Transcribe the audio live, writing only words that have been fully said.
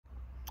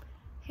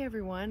Hey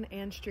everyone,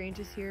 Anne Strange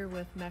is here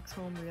with Mex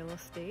Home Real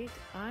Estate.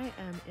 I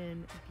am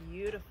in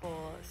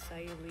beautiful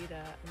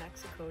Sayulita,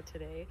 Mexico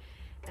today,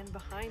 and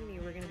behind me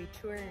we're going to be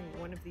touring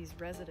one of these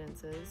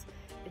residences.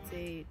 It's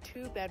a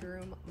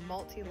 2-bedroom,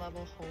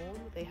 multi-level home.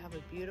 They have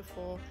a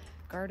beautiful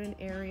garden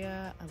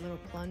area, a little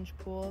plunge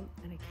pool,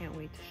 and I can't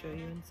wait to show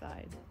you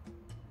inside.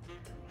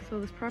 So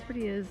this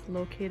property is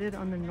located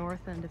on the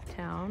north end of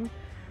town,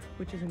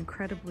 which is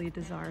incredibly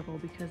desirable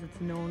because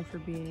it's known for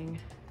being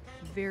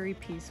very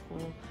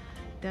peaceful,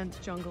 dense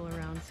jungle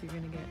around, so you're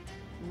gonna get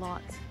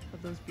lots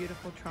of those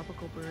beautiful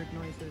tropical bird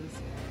noises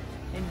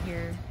in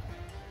here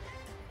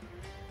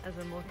as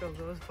a moto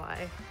goes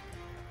by.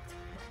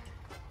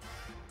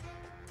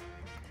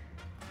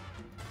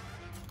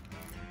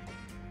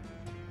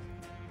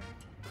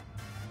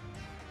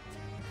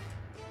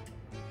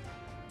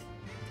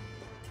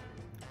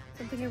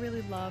 Something I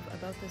really love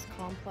about this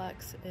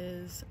complex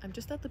is I'm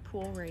just at the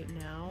pool right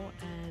now,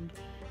 and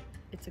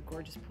it's a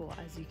gorgeous pool.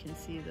 As you can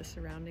see, the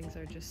surroundings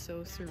are just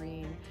so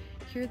serene.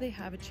 Here they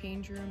have a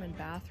change room and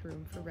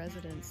bathroom for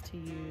residents to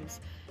use.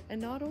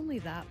 And not only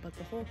that, but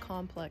the whole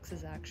complex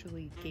is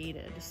actually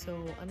gated.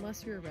 So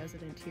unless you're a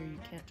resident here, you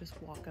can't just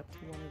walk up to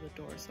one of the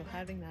doors. So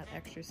having that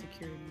extra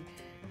security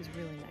is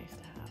really nice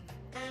to have.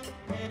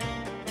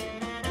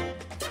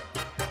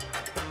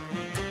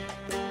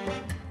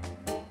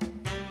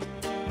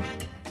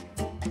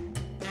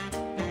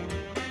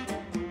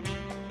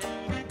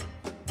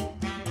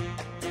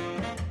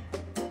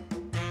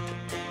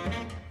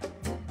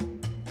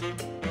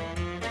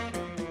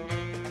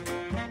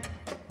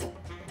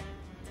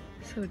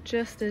 So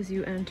just as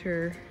you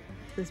enter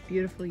this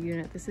beautiful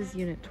unit, this is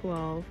unit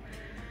 12,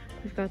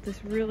 we've got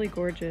this really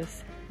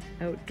gorgeous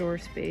outdoor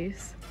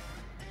space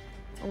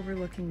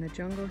overlooking the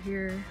jungle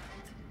here.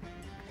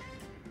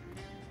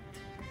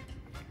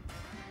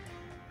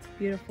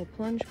 Beautiful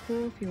plunge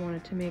pool if you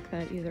wanted to make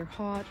that either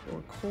hot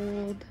or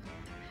cold.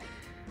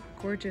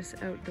 Gorgeous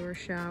outdoor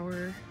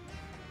shower.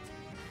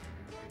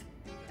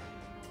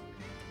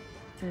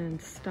 And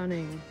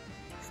stunning,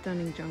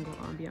 stunning jungle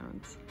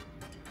ambiance.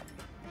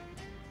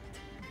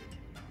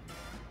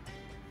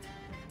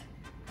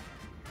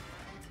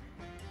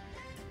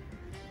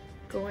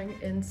 Going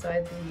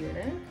inside the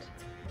unit,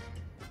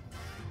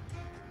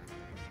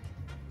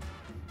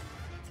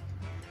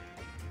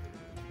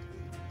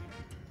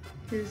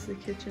 here's the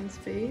kitchen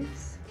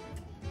space.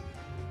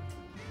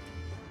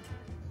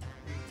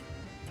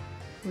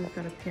 We've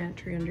got a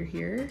pantry under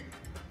here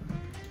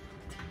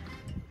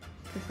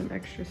for some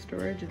extra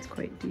storage. It's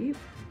quite deep.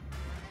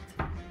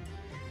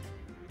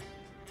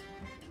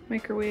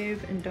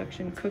 Microwave,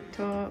 induction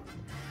cooktop,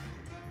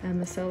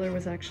 and the seller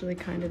was actually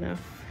kind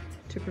enough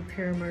to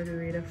prepare a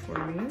margarita for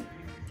me.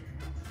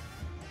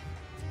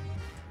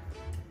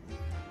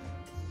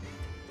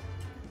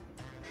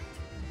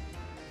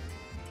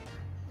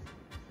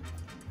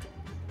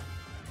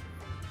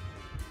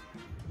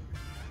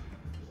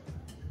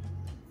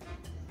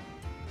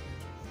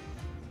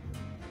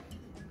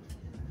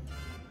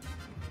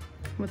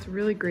 What's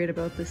really great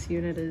about this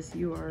unit is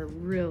you are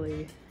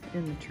really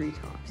in the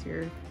treetops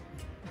here.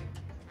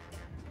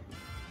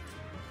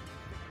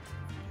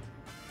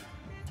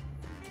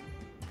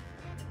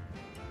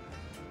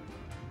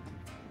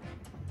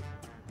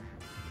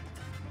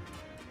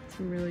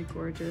 Some really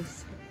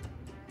gorgeous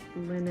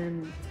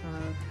linen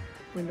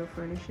window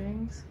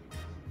furnishings.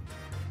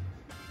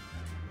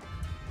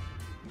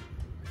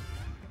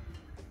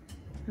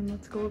 And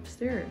let's go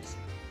upstairs.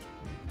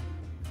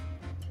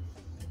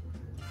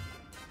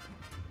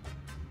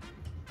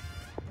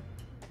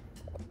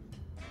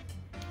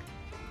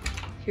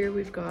 Here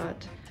we've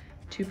got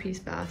 2-piece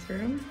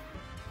bathroom.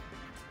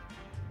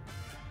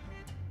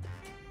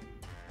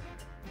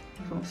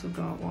 We've also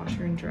got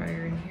washer and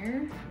dryer in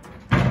here.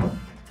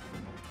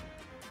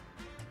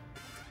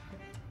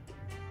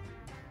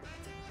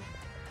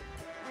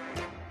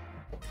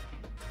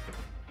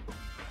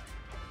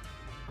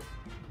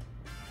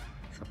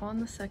 On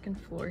the second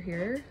floor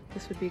here,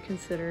 this would be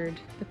considered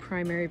the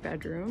primary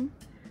bedroom.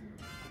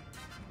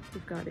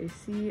 We've got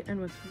AC,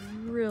 and what's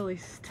really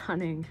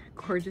stunning,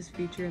 gorgeous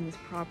feature in this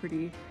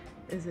property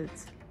is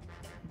its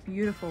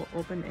beautiful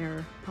open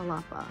air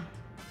palapa.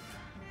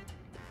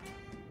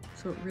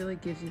 So it really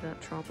gives you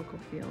that tropical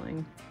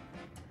feeling.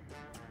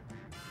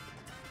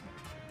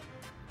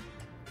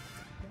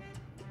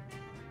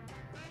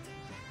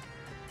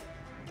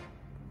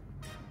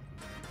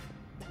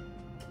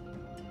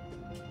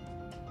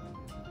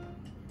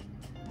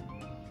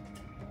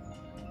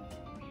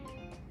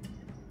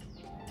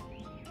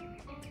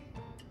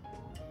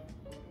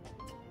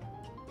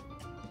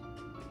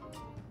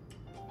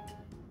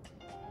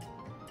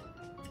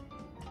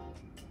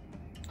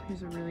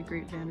 Here's a really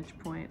great vantage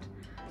point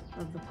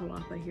of the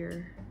palapa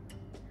here.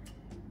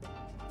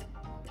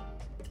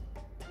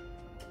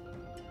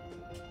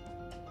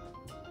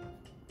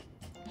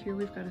 Here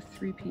we've got a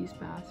 3-piece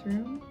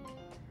bathroom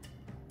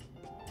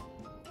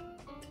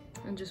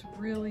and just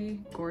really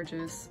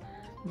gorgeous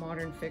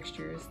modern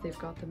fixtures. They've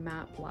got the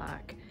matte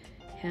black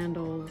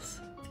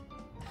handles,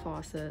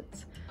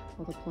 faucets,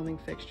 all the plumbing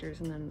fixtures,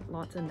 and then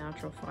lots of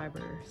natural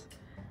fibers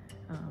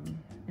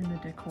in the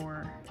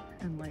decor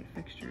and light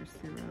fixtures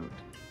throughout.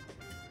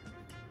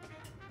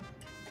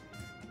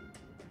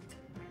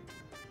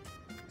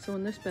 So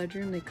in this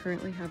bedroom, they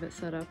currently have it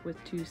set up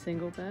with 2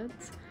 single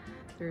beds.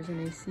 There's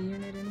an AC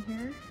unit in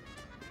here.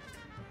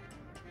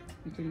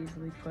 You could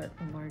easily put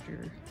a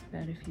larger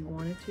bed if you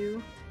wanted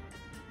to.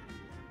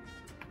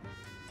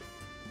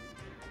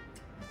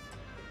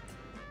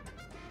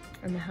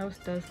 And the house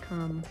does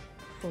come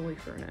fully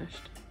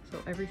furnished. So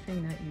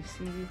everything that you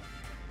see,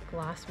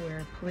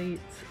 glassware,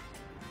 plates,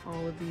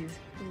 all of these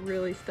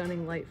really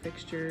stunning light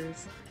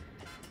fixtures,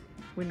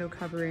 window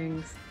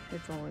coverings,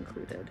 it's all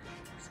included.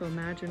 So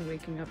imagine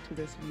waking up to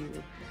this view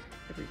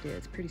every day.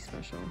 It's pretty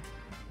special.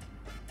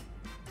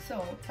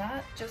 So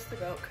that just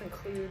about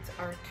concludes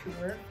our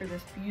tour for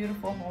this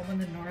beautiful home in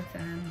the north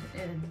end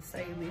in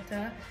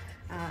Sayulita.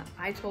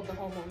 I told the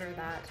homeowner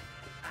that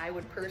I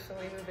would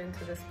personally move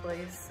into this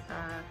place.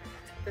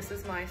 This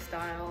is my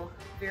style,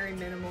 very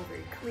minimal,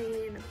 very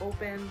clean,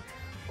 open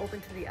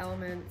to the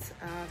elements,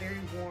 very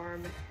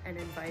warm and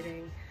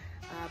inviting.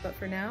 But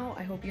for now,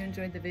 I hope you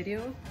enjoyed the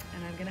video,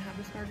 and I'm gonna have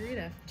this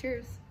margarita.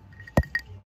 Cheers.